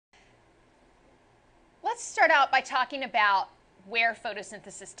let's start out by talking about where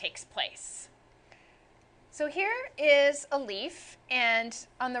photosynthesis takes place. So here is a leaf, and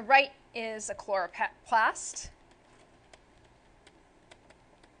on the right is a chloroplast,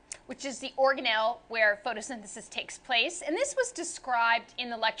 which is the organelle where photosynthesis takes place. And this was described in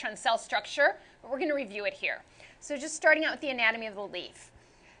the lecture on cell structure, but we're going to review it here. So just starting out with the anatomy of the leaf.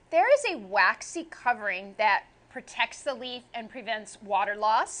 There is a waxy covering that protects the leaf and prevents water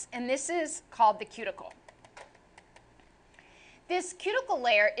loss, and this is called the cuticle. This cuticle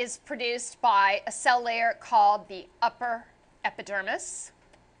layer is produced by a cell layer called the upper epidermis.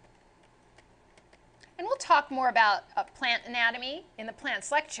 And we'll talk more about plant anatomy in the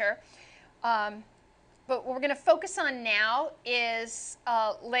plants lecture. But what we're going to focus on now is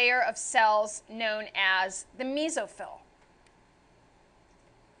a layer of cells known as the mesophyll.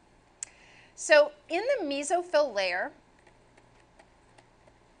 So in the mesophyll layer,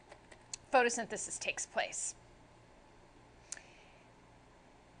 photosynthesis takes place.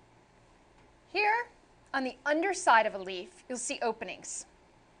 Here, on the underside of a leaf, you'll see openings.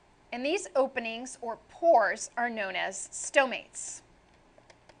 And these openings, or pores, are known as stomates.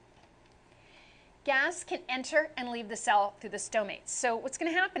 Gas can enter and leave the cell through the stomates. So what's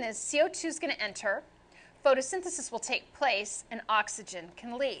going to happen is CO2 is going to enter, photosynthesis will take place, and oxygen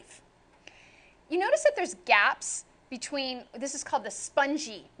can leave. You notice that there's gaps between, this is called the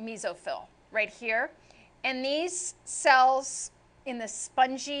spongy mesophyll, right here. And these cells in the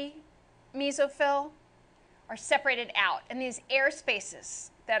spongy mesophyll are separated out. And these air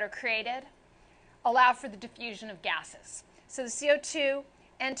spaces that are created allow for the diffusion of gases. So the CO2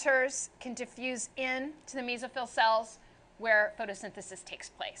 enters, can diffuse into the mesophyll cells where photosynthesis takes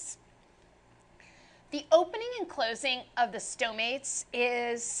place. The opening and closing of the stomates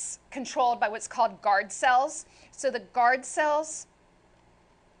is controlled by what's called guard cells. So the guard cells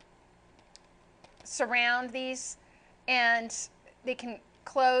surround these, and they can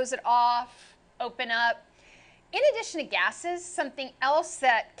close it off, open up. In addition to gases, something else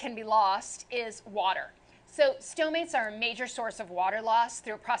that can be lost is water. So stomates are a major source of water loss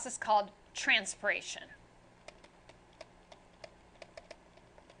through a process called transpiration.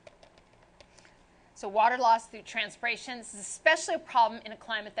 So water loss through transpiration, this is especially a problem in a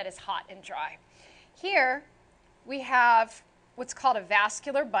climate that is hot and dry. Here we have what's called a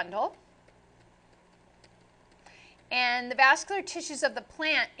vascular bundle. And the vascular tissues of the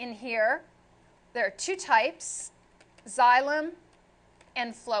plant in here, there are two types, xylem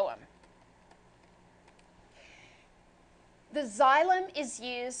and phloem. The xylem is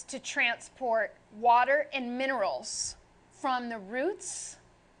used to transport water and minerals from the roots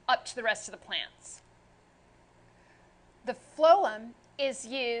up to the rest of the plants. The phloem is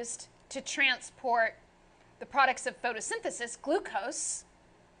used to transport the products of photosynthesis, glucose,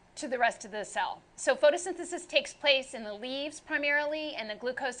 to the rest of the cell. So photosynthesis takes place in the leaves primarily, and the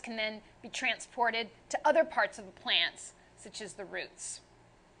glucose can then be transported to other parts of the plants, such as the roots.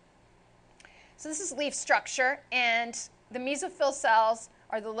 So this is leaf structure, and the mesophyll cells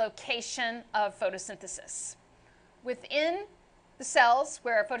are the location of photosynthesis. Within the cells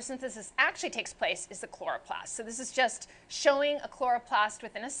where photosynthesis actually takes place is the chloroplast. So this is just showing a chloroplast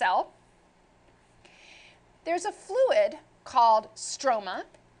within a cell. There's a fluid called stroma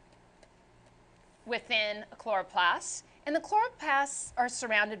within a chloroplast, and the chloroplasts are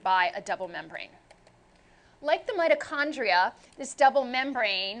surrounded by a double membrane. Like the mitochondria, this double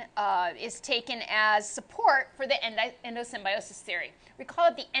membrane is taken as support for the endosymbiosis theory. Recall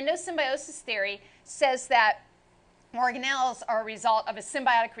that the endosymbiosis theory says that organelles are a result of a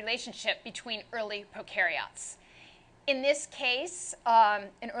symbiotic relationship between early prokaryotes. In this case,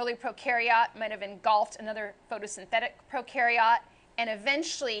 an early prokaryote might have engulfed another photosynthetic prokaryote, and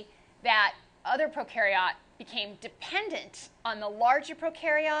eventually that other prokaryote became dependent on the larger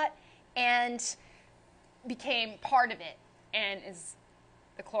prokaryote and became part of it and is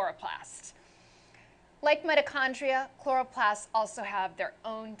the chloroplast. Like mitochondria, chloroplasts also have their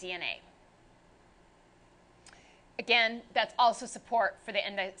own DNA. Again, that's also support for the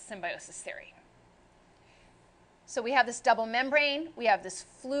endosymbiosis theory. So we have this double membrane, we have this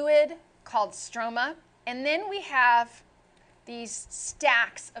fluid called stroma, and then we have these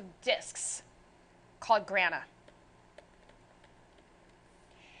stacks of discs called grana.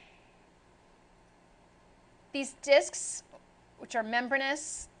 These discs, which are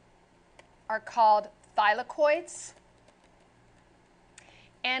membranous, are called thylakoids.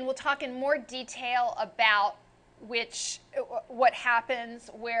 And we'll talk in more detail about what happens,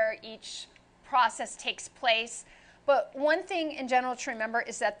 where each process takes place. But one thing in general to remember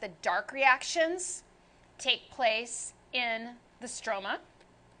is that the dark reactions take place in the stroma,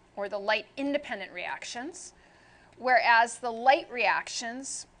 or the light-independent reactions, whereas the light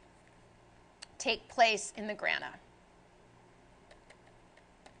reactions take place in the grana.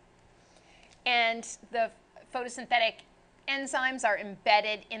 And the photosynthetic enzymes are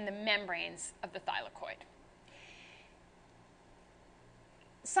embedded in the membranes of the thylakoid.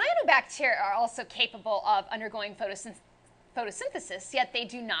 Cyanobacteria are also capable of undergoing photosynthesis, yet they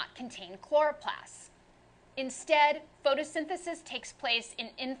do not contain chloroplasts. Instead, photosynthesis takes place in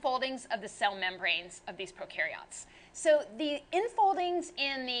infoldings of the cell membranes of these prokaryotes. So the infoldings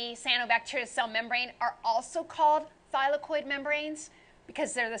in the cyanobacteria cell membrane are also called thylakoid membranes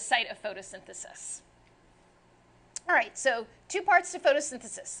because they're the site of photosynthesis. All right, so two parts to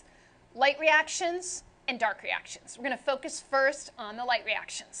photosynthesis: light reactions and dark reactions. We're going to focus first on the light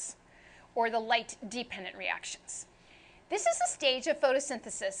reactions, or the light-dependent reactions. This is a stage of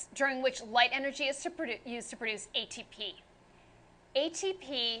photosynthesis during which light energy is used to produce ATP.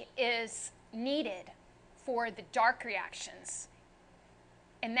 ATP is needed for the dark reactions,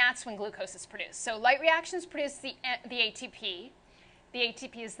 and that's when glucose is produced. So light reactions produce the ATP. The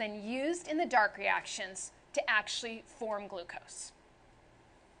ATP is then used in the dark reactions to actually form glucose.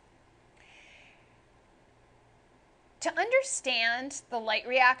 To understand the light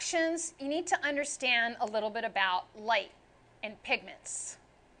reactions, you need to understand a little bit about light and pigments.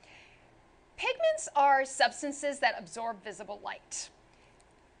 Pigments are substances that absorb visible light.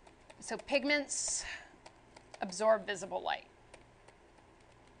 So pigments absorb visible light.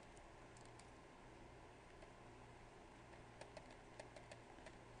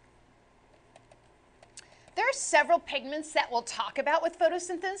 There are several pigments that we'll talk about with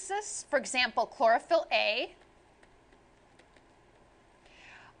photosynthesis. For example, chlorophyll A,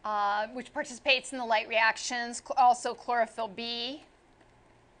 which participates in the light reactions, also chlorophyll B,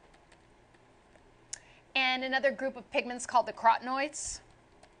 and another group of pigments called the carotenoids.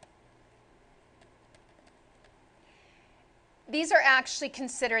 These are actually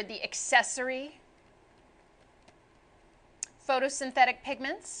considered the accessory photosynthetic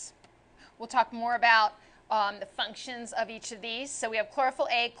pigments. We'll talk more about the functions of each of these. So we have chlorophyll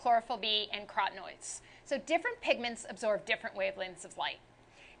A, chlorophyll B, and carotenoids. So different pigments absorb different wavelengths of light.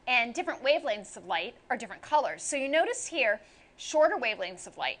 And different wavelengths of light are different colors. So you notice here, shorter wavelengths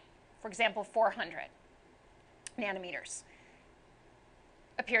of light, for example, 400 nanometers,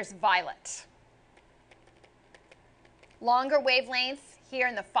 appears violet. Longer wavelength, here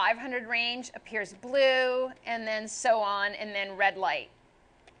in the 500 range, appears blue, and then so on, and then red light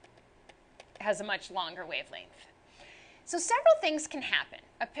has a much longer wavelength. So several things can happen.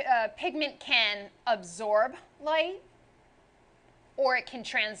 A pigment can absorb light, or it can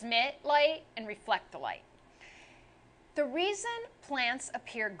transmit light and reflect the light. The reason plants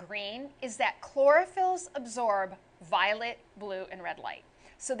appear green is that chlorophylls absorb violet, blue, and red light.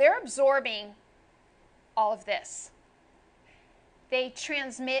 So they're absorbing all of this. They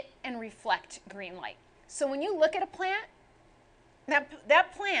transmit and reflect green light. So when you look at a plant,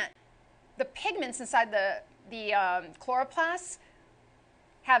 that plant, the pigments inside the chloroplasts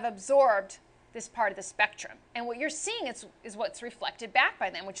have absorbed this part of the spectrum. And what you're seeing is what's reflected back by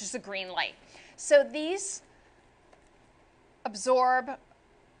them, which is the green light. So these absorb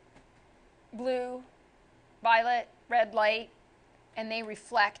blue, violet, red light, and they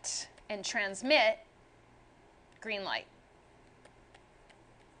reflect and transmit green light.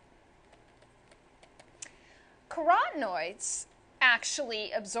 Carotenoids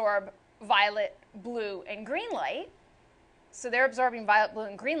actually absorb violet, blue, and green light. So they're absorbing violet, blue,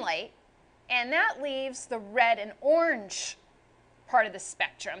 and green light. And that leaves the red and orange part of the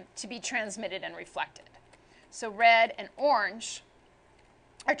spectrum to be transmitted and reflected. So red and orange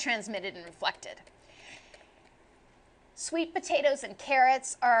are transmitted and reflected. Sweet potatoes and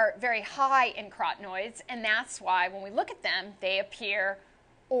carrots are very high in carotenoids, and that's why when we look at them, they appear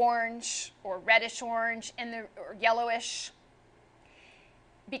orange or reddish orange or yellowish,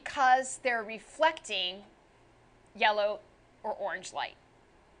 because they're reflecting yellow or orange light.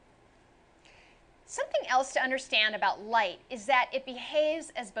 Something else to understand about light is that it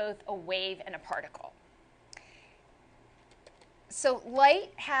behaves as both a wave and a particle. So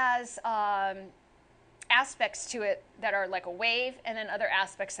light has aspects to it that are like a wave, and then other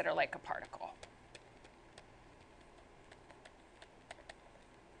aspects that are like a particle.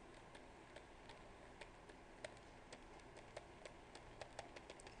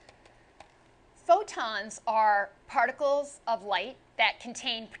 Photons are particles of light that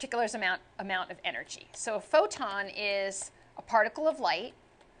contain particular amount of energy. So a photon is a particle of light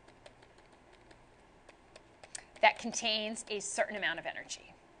that contains a certain amount of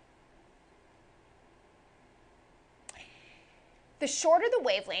energy. The shorter the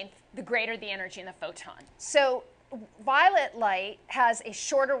wavelength, the greater the energy in the photon. So violet light has a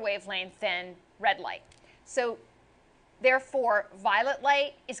shorter wavelength than red light. So therefore, violet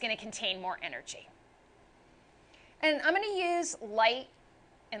light is going to contain more energy. And I'm going to use light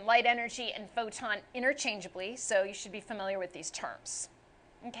and light energy and photon interchangeably, so you should be familiar with these terms.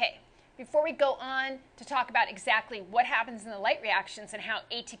 Okay, before we go on to talk about exactly what happens in the light reactions and how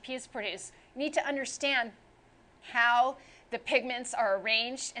ATP is produced, you need to understand how the pigments are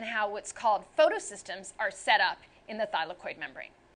arranged and how what's called photosystems are set up in the thylakoid membrane.